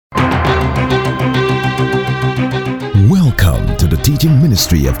teaching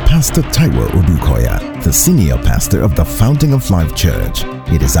ministry of Pastor Taiwo Odukoya, the senior pastor of the Fountain of Life Church.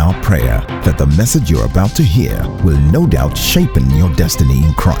 It is our prayer that the message you're about to hear will no doubt shape your destiny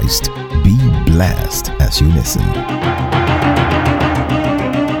in Christ. Be blessed as you listen.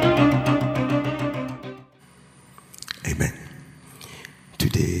 Amen.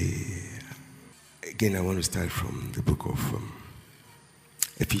 Today, again, I want to start from the book of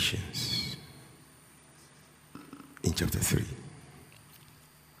Ephesians, in chapter 3.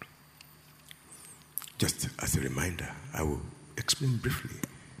 Just as a reminder, I will explain briefly,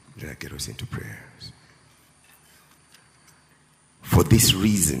 then I get us into prayers. For this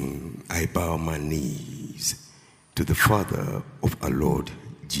reason, I bow my knees to the Father of our Lord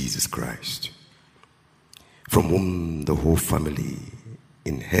Jesus Christ, from whom the whole family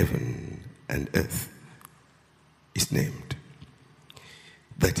in heaven and earth is named,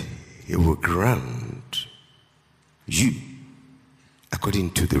 that he will grant you,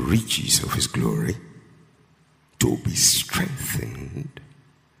 according to the riches of his glory, to be strengthened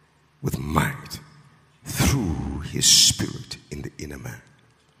with might through his Spirit in the inner man,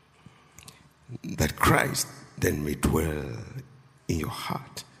 that Christ then may dwell in your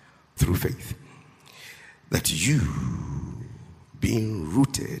heart through faith, that you, being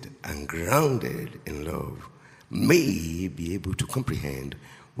rooted and grounded in love, may be able to comprehend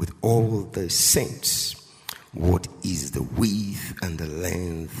with all the saints what is the width and the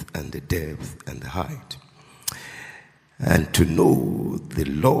length and the depth and the height, and to know the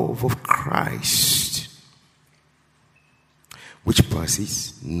love of Christ, which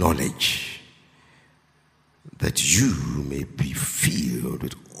passes knowledge, that you may be filled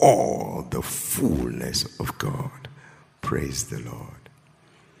with all the fullness of God. Praise the Lord.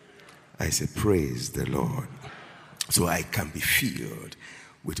 I say, praise the Lord. So I can be filled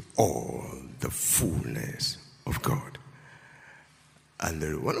with all the fullness of God.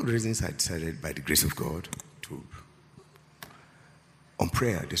 And one of the reasons I decided, by the grace of God, to on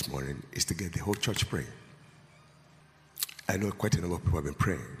prayer this morning is to get the whole church praying. I know quite a number of people have been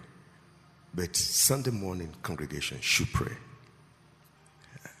praying, but Sunday morning congregation should pray.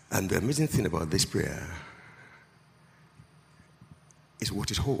 And the amazing thing about this prayer is what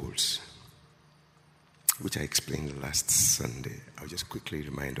it holds, which I explained last Sunday. I'll just quickly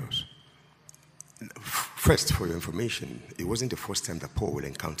remind us. First, for your information, it wasn't the first time that Paul will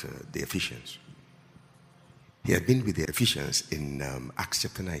encounter the Ephesians. He had been with the Ephesians in Acts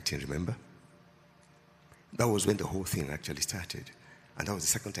chapter 19, remember? That was when the whole thing actually started. And that was the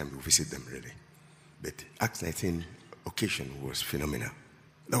second time we visited them, really. But Acts 19 occasion was phenomenal.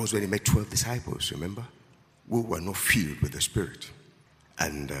 That was when he met 12 disciples, remember? Who were not filled with the Spirit.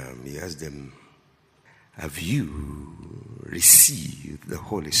 And he asked them, have you received the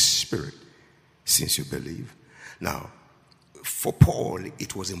Holy Spirit since you believe? Now, for Paul,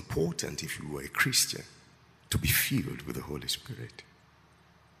 it was important, if you were a Christian, to be filled with the Holy Spirit.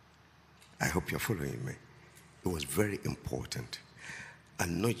 I hope you're following me. It was very important.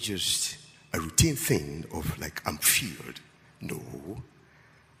 And not just a routine thing of like, I'm filled. No.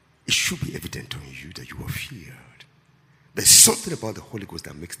 It should be evident on you that you are filled. There's something about the Holy Ghost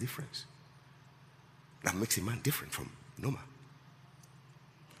that makes difference. That makes a man different from normal.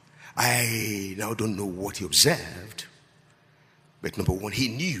 I now don't know what he observed, but number one, he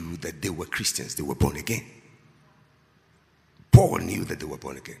knew that they were Christians. They were born again. Paul knew that they were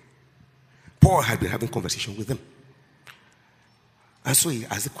born again. Paul had been having conversation with them. And so he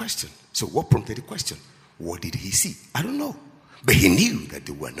asked the question. So what prompted the question? What did he see? I don't know. But he knew that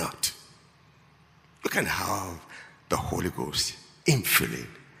they were not. You can have the Holy Ghost infilling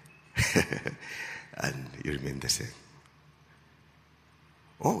and you remain the same.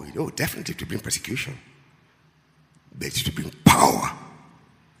 Oh, you know, definitely to bring persecution, but to bring power.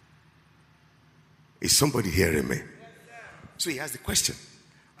 Is somebody hearing me? So he asked the question,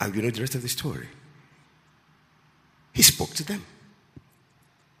 and you know the rest of the story. He spoke to them.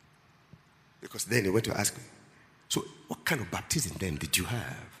 Because then he went to ask, so what kind of baptism then did you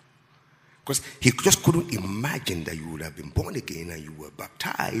have? Because he just couldn't imagine that you would have been born again and you were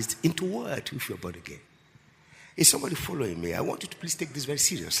baptized into what if you're born again? Is somebody following me? I want you to please take this very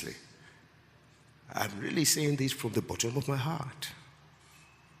seriously. I'm really saying this from the bottom of my heart.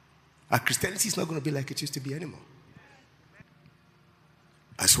 Our Christianity is not going to be like it used to be anymore.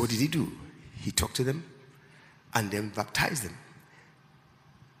 And so what did he do? He talked to them and then baptized them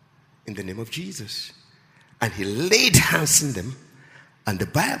in the name of Jesus. And he laid hands on them. And the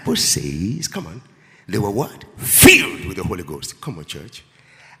Bible says, come on, they were what? Filled with the Holy Ghost. Come on, church.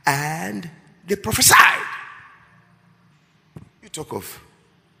 And they prophesied. You talk of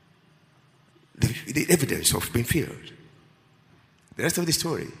the evidence of being filled. The rest of the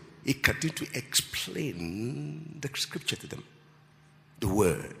story, he continued to explain the scripture to them. The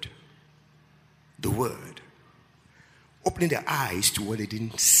word. The word. Opening their eyes to what they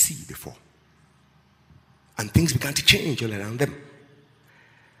didn't see before. And things began to change all around them.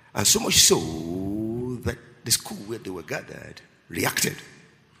 And so much so that the school where they were gathered reacted.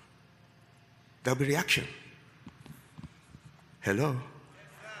 There'll be reaction. Hello?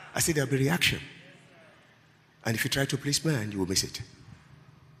 I said there'll be reaction. And if you try to please man, you will miss it.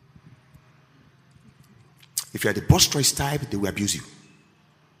 If you are the boisterous type, they will abuse you.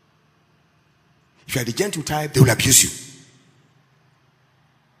 If you are the gentle type, they will abuse you.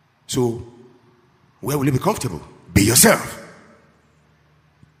 So, where will you be comfortable? Be yourself.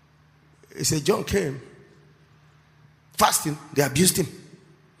 He said, John came, fasting, they abused him.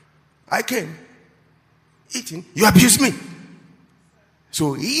 I came, eating, you abused me.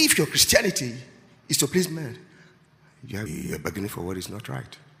 So if your Christianity is to please man, you're begging for what is not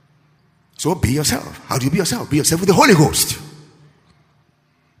right. So be yourself. How do you be yourself? Be yourself with the Holy Ghost.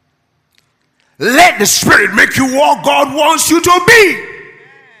 Let the Spirit make you what God wants you to be.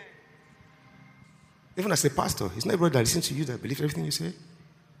 Even as a pastor, it's not everybody that listens to you that believes everything you say.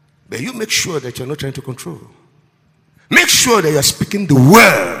 But you make sure that you're not trying to control. Make sure that you're speaking the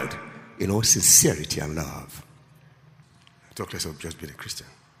word in all sincerity and love. Talk less of just being a Christian.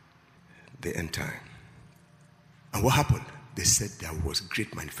 The end time. And what happened? They said there was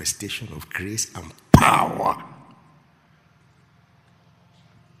great manifestation of grace and power.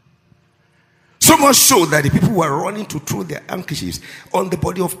 So much so that the people were running to throw their handkerchiefs on the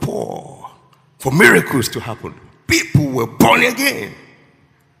body of Paul for miracles to happen. People were born again.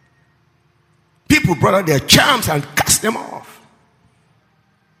 People brought out their charms and cast them off.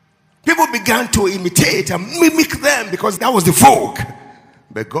 People began to imitate and mimic them because that was the vogue.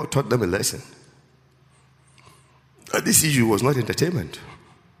 But God taught them a lesson. That this issue was not entertainment.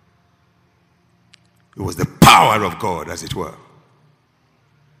 It was the power of God, as it were.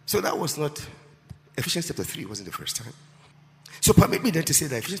 So that was not, Ephesians chapter 3 wasn't the first time. So permit me then to say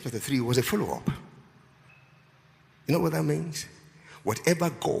that Ephesians chapter 3 was a follow-up. You know what that means? Whatever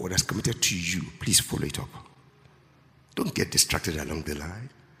God has committed to you, please follow it up. Don't get distracted along the line.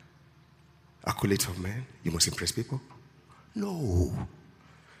 Accolades of men, you must impress people. No.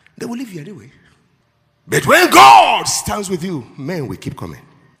 They will leave you anyway. But when God stands with you, men will keep coming.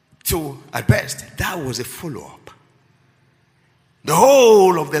 So, at best, that was a follow-up. The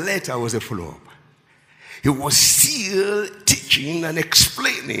whole of the letter was a follow-up. He was still teaching and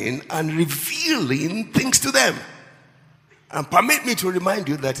explaining and revealing things to them. And permit me to remind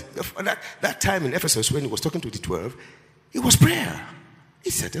you that time in Ephesus when he was talking to the 12, it was prayer. He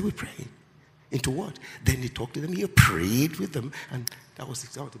said they were praying. Into what? Then he talked to them, he prayed with them, and that was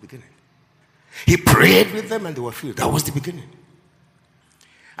the beginning. He prayed with them and they were filled. That was the beginning.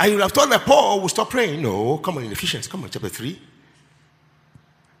 And you would have thought that Paul would stop praying. No, come on in Ephesians, come on, chapter 3. He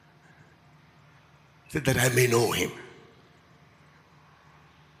said that I may know him.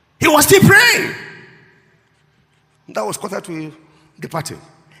 He was still praying. That was quarter to departing.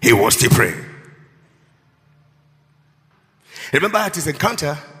 He was still praying. Remember at his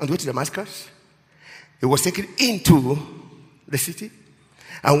encounter on the way to Damascus? He was taken into the city.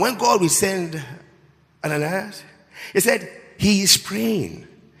 And when God will send Ananias, he said, he is praying.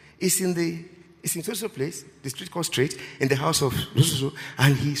 It's in social place, the street called Straight, in the house of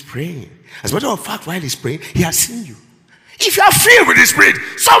and he's praying. As a matter of fact, while he's praying, he has seen you. If you are filled with the Spirit,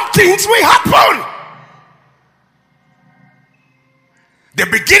 some things will happen. The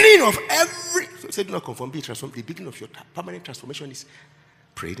beginning of every, so do not conform, be transformed. The beginning of your permanent transformation is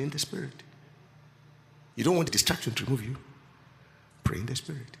praying in the Spirit. You don't want the distraction to remove you. Pray in the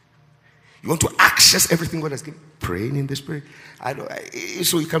Spirit. You want to access everything God has given. Praying in the Spirit.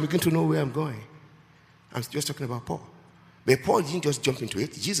 So you can begin to know where I'm going. I'm just talking about Paul. But Paul didn't just jump into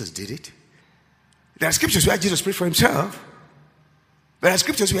it. Jesus did it. There are scriptures where Jesus prayed for himself. There are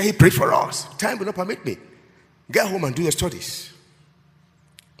scriptures where he prayed for us. Time will not permit me. Get home and do your studies.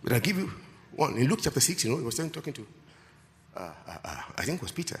 But I'll give you one. In Luke chapter 6, he was talking to, I think it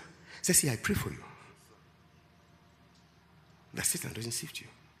was Peter. He says, see, I pray for you. That Satan doesn't sift you.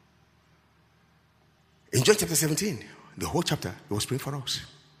 In John chapter 17, the whole chapter, he was praying for us.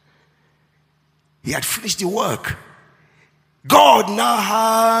 He had finished the work. God now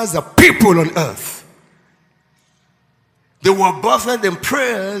has a people on earth. They were birthed in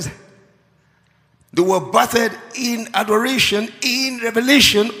prayers. They were birthed in adoration, in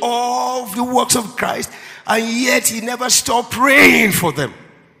revelation of the works of Christ. And yet he never stopped praying for them.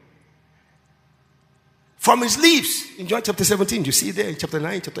 From his lips, in John chapter 17, you see there in chapter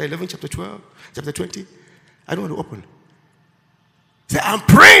 9, chapter 11, chapter 12, chapter 20. I don't want to open. Say, I'm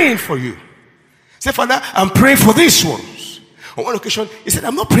praying for you. Say, Father, I'm praying for these ones. On one occasion, he said,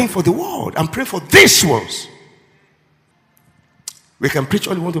 I'm not praying for the world. I'm praying for these ones. We can preach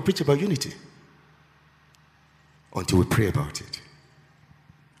all we want to preach about unity until we pray about it.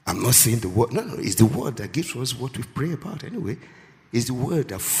 I'm not saying the word. No, it's the word that gives us what we pray about anyway. It's the word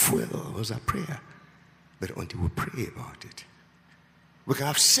that fuels our prayer. But until we pray about it, we can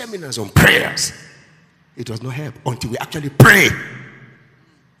have seminars on prayers. It does not help until we actually pray.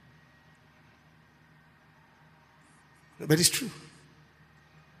 But it's true.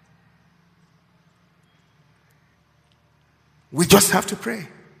 We just have to pray.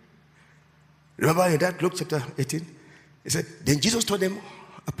 Remember in that Luke chapter 18, he said, then Jesus told them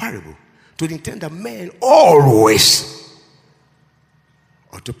a parable to the intent that men always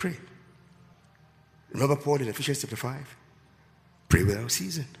ought to pray. Remember Paul in Ephesians chapter 5? Pray without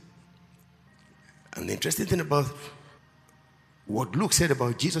ceasing. And the interesting thing about what Luke said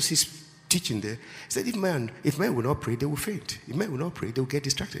about Jesus' teaching there, he said if men will not pray, they will faint. If men will not pray, they will get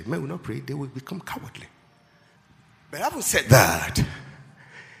distracted. If men will not pray, they will become cowardly. But having said that,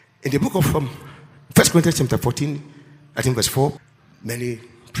 in the book of 1 Corinthians chapter 14, I think verse 4, many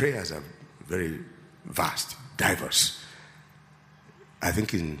prayers are very vast, diverse. I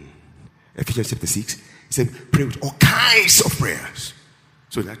think in Ephesians chapter 6, he said, pray with all kinds of prayers.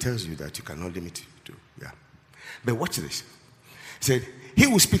 So that tells you that you cannot limit it to, yeah. But watch this. He said, he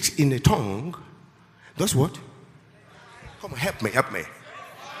who speaks in a tongue does what? Come on, help me.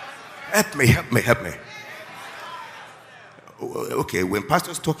 Okay, when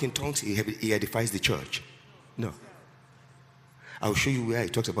pastors talk in tongues, he edifies the church. No. I'll show you where he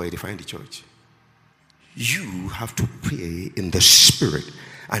talks about edifying the church. You have to pray in the spirit.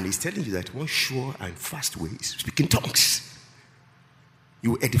 And he's telling you that one sure and fast way is speaking tongues.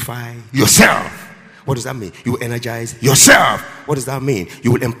 You edify yourself. What does that mean? You will energize yourself. What does that mean?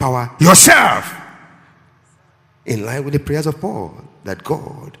 You will empower yourself. In line with the prayers of Paul, that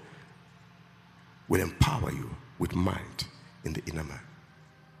God will empower you with might in the inner man.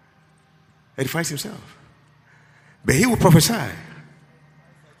 Edifies himself. But he will prophesy.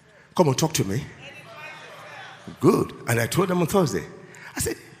 Come on, talk to me. Good. And I told them on Thursday, I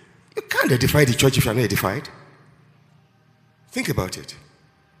said, you can't edify the church if you're not edified. Think about it.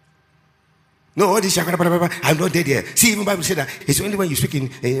 No, all this, I'm not dead here. See, even the Bible said that it's only when you speak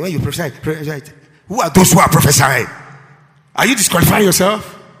when you prophesy. Who are those who are prophesying? Are you disqualifying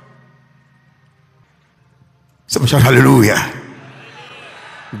yourself? Someone shout hallelujah.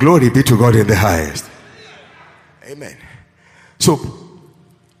 Glory be to God in the highest. Amen. So,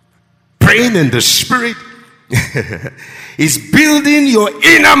 praying in the spirit is building your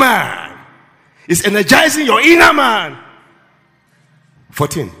inner man. It's energizing your inner man.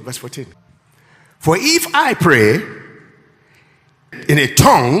 14, verse 14. For if I pray in a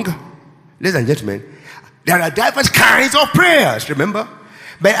tongue, ladies and gentlemen, there are diverse kinds of prayers, remember?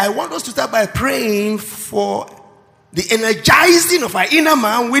 But I want us to start by praying for the energizing of our inner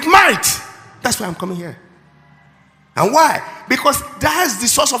man with might. That's why I'm coming here. And why? Because that's the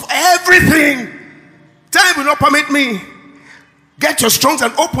source of everything. Time will not permit me. Get your strongs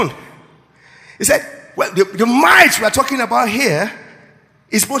and open. He said, well, the might we are talking about here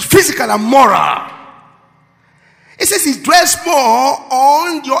is both physical and moral. It says it dwells more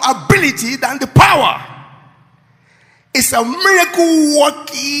on your ability than the power. It's a miracle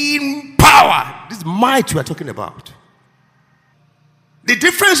working power. This might we are talking about. The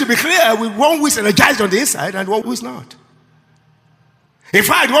difference will be clear with one who is energized on the inside and one who is not. In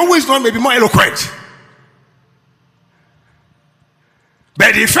fact, one who is not may be more eloquent.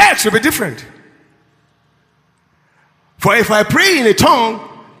 But the effects will be different. For if I pray in a tongue,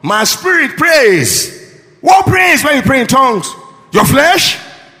 my spirit prays. What prays when you pray in tongues? Your flesh?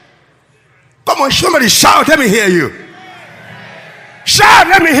 Come on, somebody shout, let me hear you. Shout,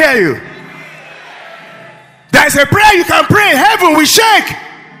 let me hear you. There's a prayer you can pray, heaven will shake.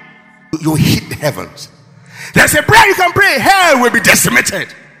 You hit the heavens. There's a prayer you can pray, hell will be decimated.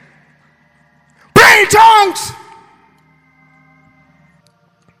 Pray in tongues.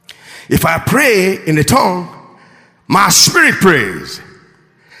 If I pray in a tongue, my spirit prays,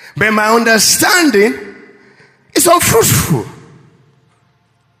 but my understanding is unfruitful.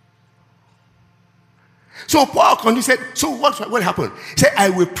 So Paul said, so what happened? He said, I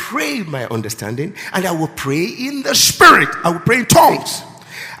will pray in my understanding, and I will pray in the spirit. I will pray in tongues.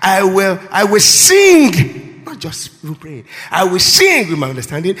 I will sing, not just praying. I will sing with my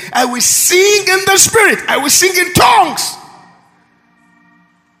understanding. I will sing in the spirit. I will sing in tongues.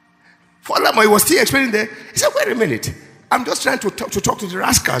 For he was still explaining there. He said, wait a minute. I'm just trying to talk to the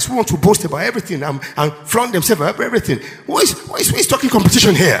rascals who want to boast about everything and flaunt themselves about everything. Who is talking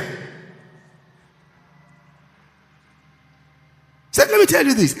competition here? Said, let me tell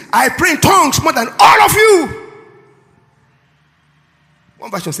you this. I pray in tongues more than all of you.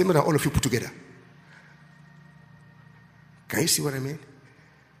 One version says more than all of you put together. Can you see what I mean?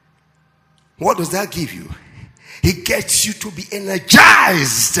 What does that give you? It gets you to be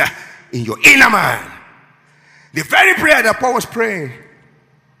energized in your inner man. The very prayer that Paul was praying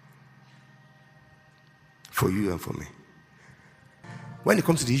for you and for me. When it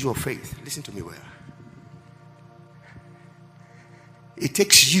comes to the issue of faith, listen to me well. It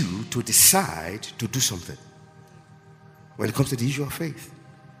takes you to decide to do something. When it comes to the issue of faith,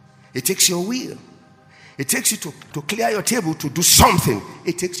 it takes your will. It takes you to clear your table to do something.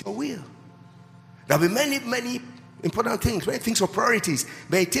 It takes your will. There will be many, many important things, many things of priorities,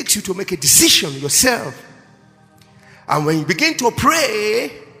 but it takes you to make a decision yourself. And when you begin to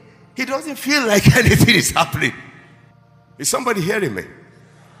pray, it doesn't feel like anything is happening. Is somebody hearing me?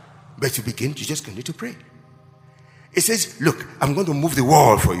 But you just continue to pray. It says, look, I'm going to move the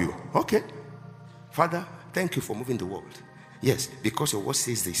world for you. Okay. Father, thank you for moving the world. Yes, because your word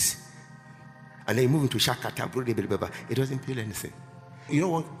says this. And then you move into Shakata, it doesn't feel anything. You know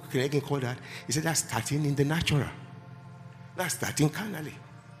what can I call that? He said that's starting in the natural. That's starting carnally.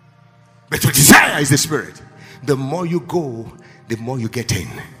 But your desire is the spirit. The more you go, the more you get in.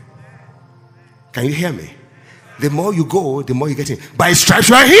 Can you hear me? The more you go, the more you get in. By stripes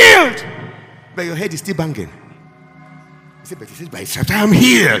you are healed. But your head is still banging. He said, but he says, by stripes I am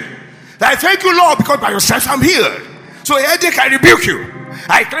healed. I thank you, Lord, because by your stripes I'm healed. So a headache, I rebuke you.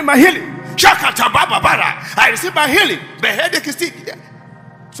 I claim my healing. I receive my healing. The headache is still there.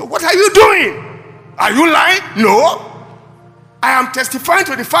 So what are you doing? Are you lying? No. I am testifying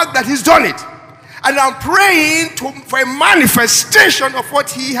to the fact that he's done it. And I'm praying for a manifestation of what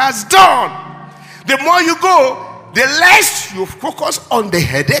he has done. The more you go, the less you focus on the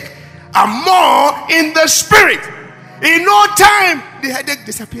headache and more in the spirit. In no time, the headache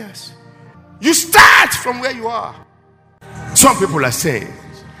disappears. You start from where you are. Some people are saying,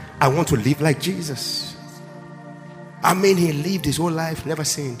 I want to live like Jesus. I mean, he lived his whole life, never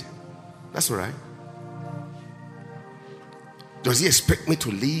sinned. That's all right. Does he expect me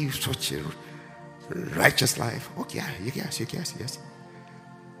to live such a righteous life? Okay, yes.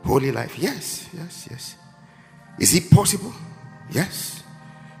 Holy life? Yes. Is it possible? Yes.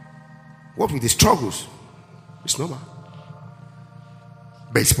 What with the struggles? It's normal.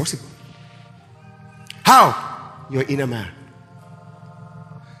 But it's possible. How? Your inner man.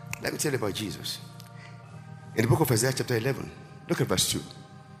 Let me tell you about Jesus. In the book of Isaiah chapter 11, look at verse 2. It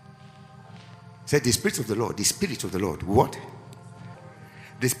said, the Spirit of the Lord, what?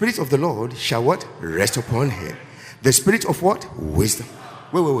 The Spirit of the Lord shall what? Rest upon him. The Spirit of what? Wisdom.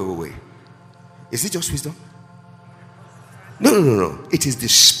 Wait. Is it just wisdom? No. It is the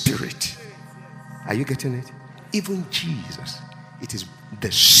Spirit. Are you getting it? Even Jesus, it is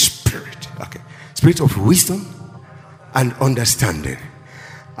the Spirit. Okay. Spirit of wisdom and understanding.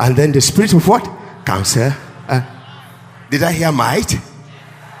 And then the Spirit of what? Counsel. Did I hear might?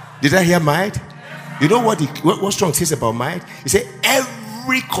 You know what Strong says about might? He said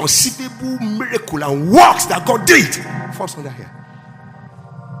every conceivable miracle and works that God did falls under here.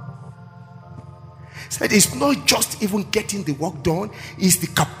 He said it's not just even getting the work done, it's the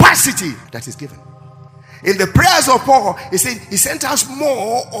capacity that is given. In the prayers of Paul, he said he sent us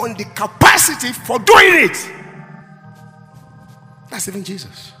more on the capacity for doing it. That's even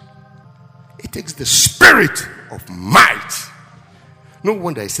Jesus. It takes the spirit of might. No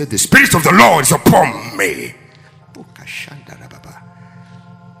wonder he said the Spirit of the Lord is upon me.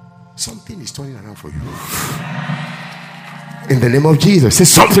 Something is turning around for you. In the name of Jesus, say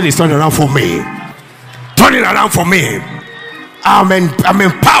something is turning around for me. Turning around for me. I'm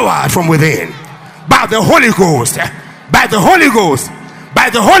empowered from within. By the Holy Ghost. By the Holy Ghost. By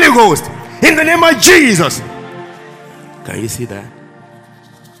the Holy Ghost. In the name of Jesus. Can you see that?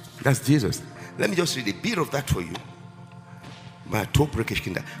 That's Jesus. Let me just read a bit of that for you.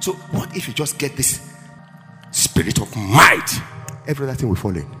 So what if you just get this spirit of might? Every other thing will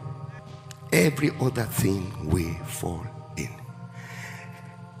fall in. Every other thing will fall in.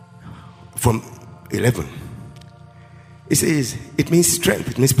 From 11, it says it means strength,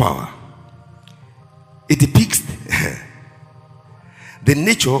 it means power. It depicts the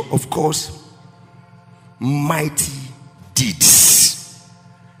nature, of course, mighty deeds.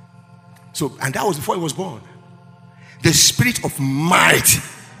 So, and that was before he was born. The spirit of might.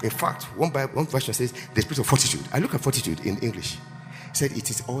 In fact, one version says the spirit of fortitude. I look at fortitude in English. He said it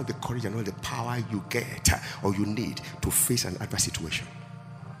is all the courage and all the power you get or you need to face an adverse situation.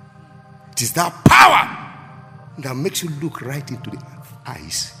 It is that power that makes you look right into the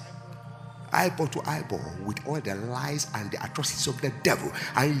eyes, eyeball to eyeball, with all the lies and the atrocities of the devil,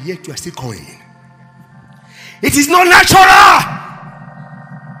 and yet you are still going. It is not natural.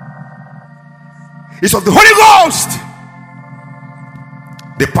 It's of the Holy Ghost,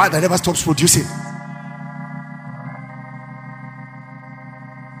 the power that never stops producing.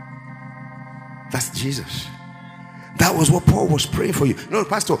 That's Jesus. That was what Paul was praying for you. No,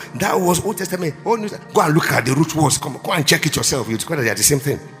 Pastor, that was Old Testament. Old New Testament. Go and look at the root words. Go and check it yourself. You'll discover they are the same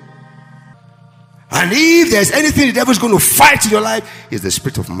thing. And if there's anything the devil is going to fight in your life, it's the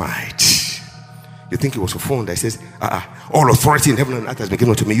spirit of might. You think it was a phone that says, all authority in heaven and earth has been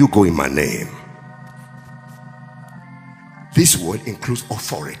given to me. You go in my name. This word includes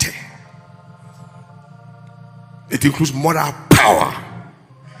authority. It includes moral power.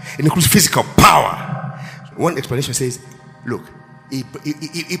 It includes physical power. One explanation says, look,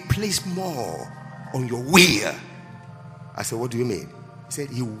 it plays more on your will. I said, what do you mean? He said,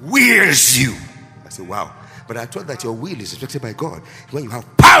 he wills you. I said, wow. But I thought that your will is respected by God. When you have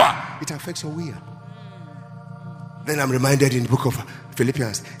power, it affects your will. Then I'm reminded in the book of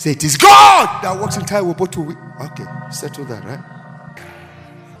Philippians, say, it is God that works in Taiwo both to will. Okay, settle that, right?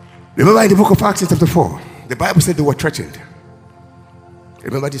 Remember in the book of Acts chapter 4, the Bible said they were threatened.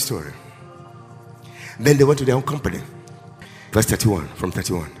 Remember this story. Then they went to their own company. Verse 31, from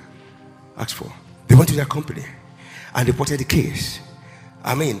 31. Acts 4. They went to their company and reported the case.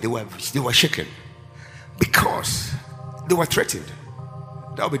 I mean, they were shaken because they were threatened.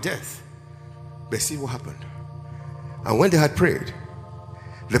 That would be death. But see what happened. And when they had prayed,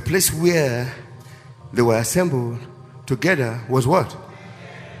 the place where they were assembled together was what?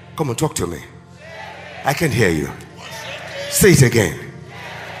 Come on, talk to me. I can't hear you. Say it again.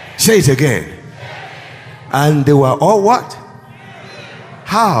 Say it again. And they were all what?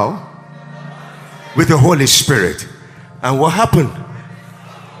 How? With the Holy Spirit. And what happened?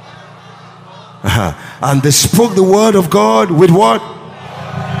 And they spoke the word of God with what?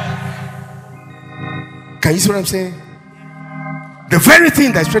 Can you see what I'm saying? The very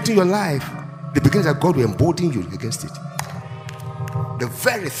thing that's threatening your life, the beginning that God will embolden you against it. The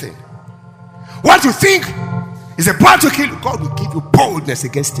very thing. What you think is about to kill you, God will give you boldness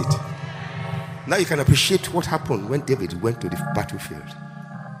against it. Now you can appreciate what happened when David went to the battlefield.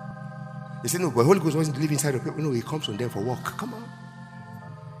 He said, no, but the Holy Ghost wasn't living inside of people. No, he comes from them for work. Come on.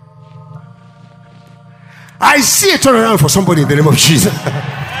 I see a turnaround for somebody in the name of Jesus.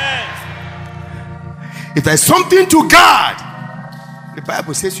 If there's something to guard, the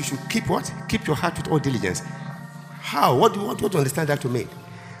Bible says you should keep what? Keep your heart with all diligence. How? What do you want to understand that to mean?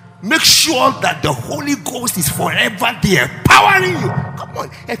 Make sure that the Holy Ghost is forever there, powering you. Come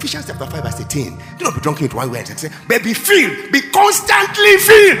on. Ephesians chapter 5 verse 18. Do not be drunk with one word. But be filled. Be constantly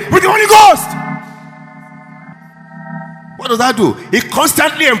filled with the Holy Ghost. What does that do? It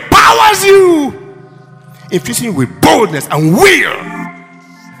constantly empowers you, infusing you with boldness and will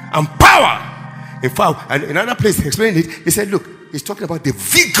and power. In fact, and in another place he explained it. He said, look, he's talking about the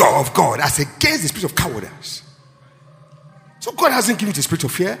vigor of God as against the spirit of cowardice. So God hasn't given you the spirit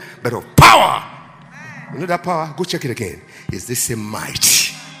of fear, but of power. You know that power? Go check it again. It's the same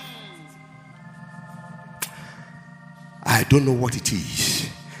might. I don't know what it is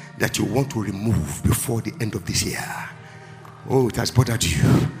that you want to remove before the end of this year. Oh, it has bothered you.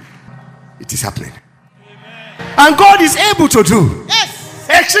 It is happening. And God is able to do. Yes.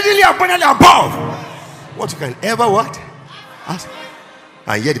 Exceedingly abundantly above what you can ever what? Ask.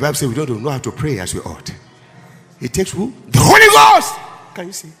 And yet the Bible says we don't know how to pray as we ought. It takes who? The Holy Ghost. Can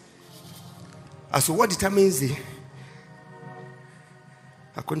you see? And so what determines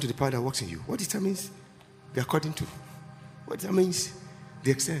according to the power that works in you, what determines the according to? What determines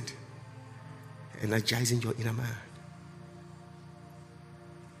the extent? Energizing your inner man.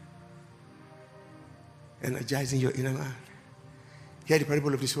 Energizing your inner man. Hear the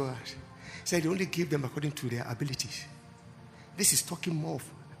parable of this word. He said, you only give them according to their abilities. This is talking more of,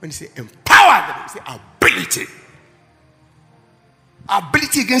 when you say empower them, you say ability.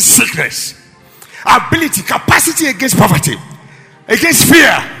 Ability against sickness. Ability, capacity against poverty. Against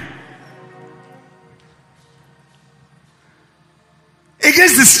fear.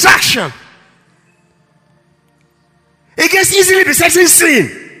 Against distraction. Against easily besetting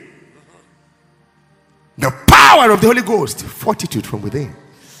sin. The power of the Holy Ghost, fortitude from within.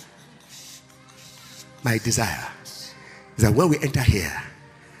 My desire is that when we enter here,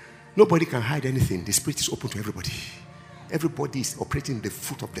 nobody can hide anything. The Spirit is open to everybody. Everybody is operating in the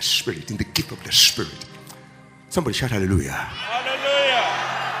fruit of the Spirit, in the gift of the Spirit. Somebody shout hallelujah. Hallelujah.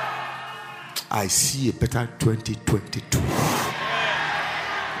 I see a better 2022.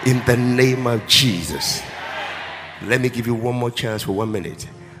 In the name of Jesus. Let me give you one more chance for 1 minute.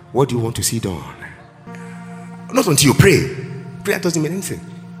 What do you want to see done? Not until you pray. Prayer doesn't mean anything.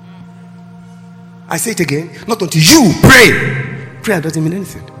 I say it again. Not until you pray. Prayer doesn't mean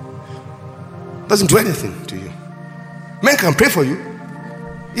anything. Doesn't do anything to you. Men can pray for you.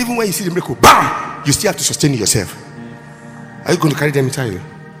 Even when you see the miracle, bam! You still have to sustain yourself. Are you going to carry them inside you?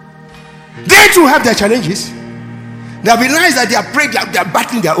 They too have their challenges. They'll be nice that they are praying, they are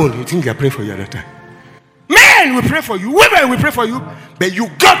battling their own. You think they are praying for you at that time? Men will pray for you, women will pray for you, but you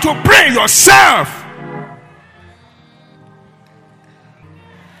got to pray yourself.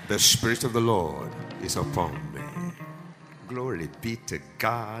 The Spirit of the Lord is upon me. Glory be to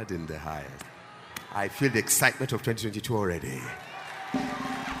God in the highest. I feel the excitement of 2022 already.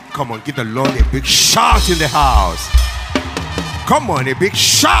 Come on, give the Lord a big shout in the house. Come on, a big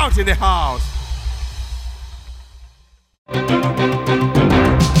shout in the house.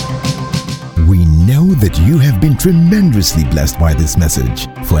 We know that you have been tremendously blessed by this message.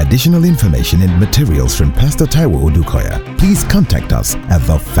 For additional information and materials from Pastor Taiwo Odukoya, please contact us at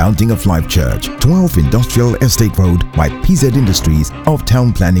the Fountain of Life Church, 12 Industrial Estate Road by PZ Industries of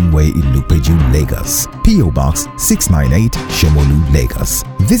Town Planning Way in Lupeju, Lagos. P.O. Box 698, Shomolu, Lagos.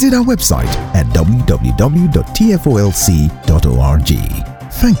 Visit our website at www.tfolc.org.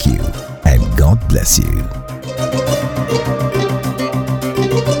 Thank you and God bless you.